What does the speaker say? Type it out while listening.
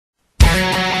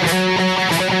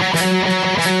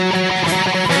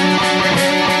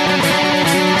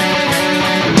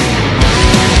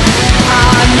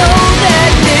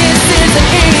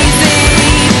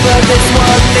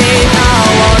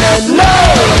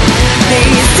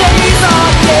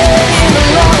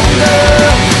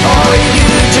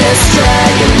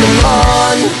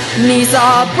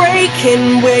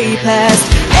breaking way past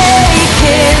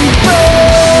aching bones.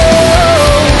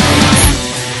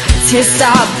 Tears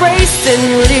start racing,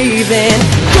 leaving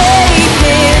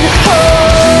gaping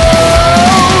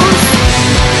holes.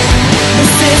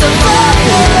 This is a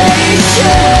violation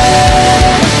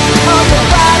of the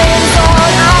writings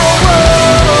on our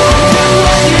walls.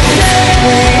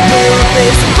 Rebuild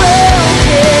this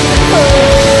broken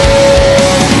home.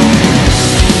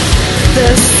 The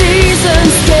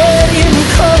season's getting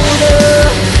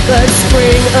colder, but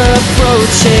spring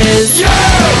approaches.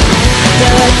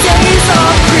 The days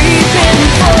are creeping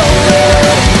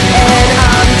forward, and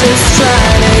I'm just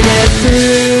trying to get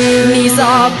through. Knees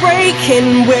are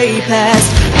breaking way past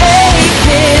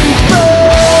aching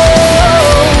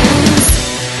bones.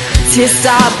 Tears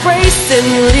start racing,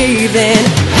 leaving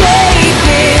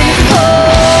gaping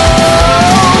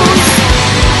holes.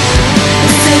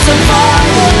 This is a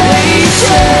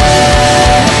violation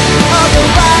of the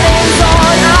writings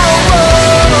on our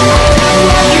walls.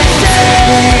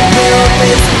 Rebuild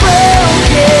this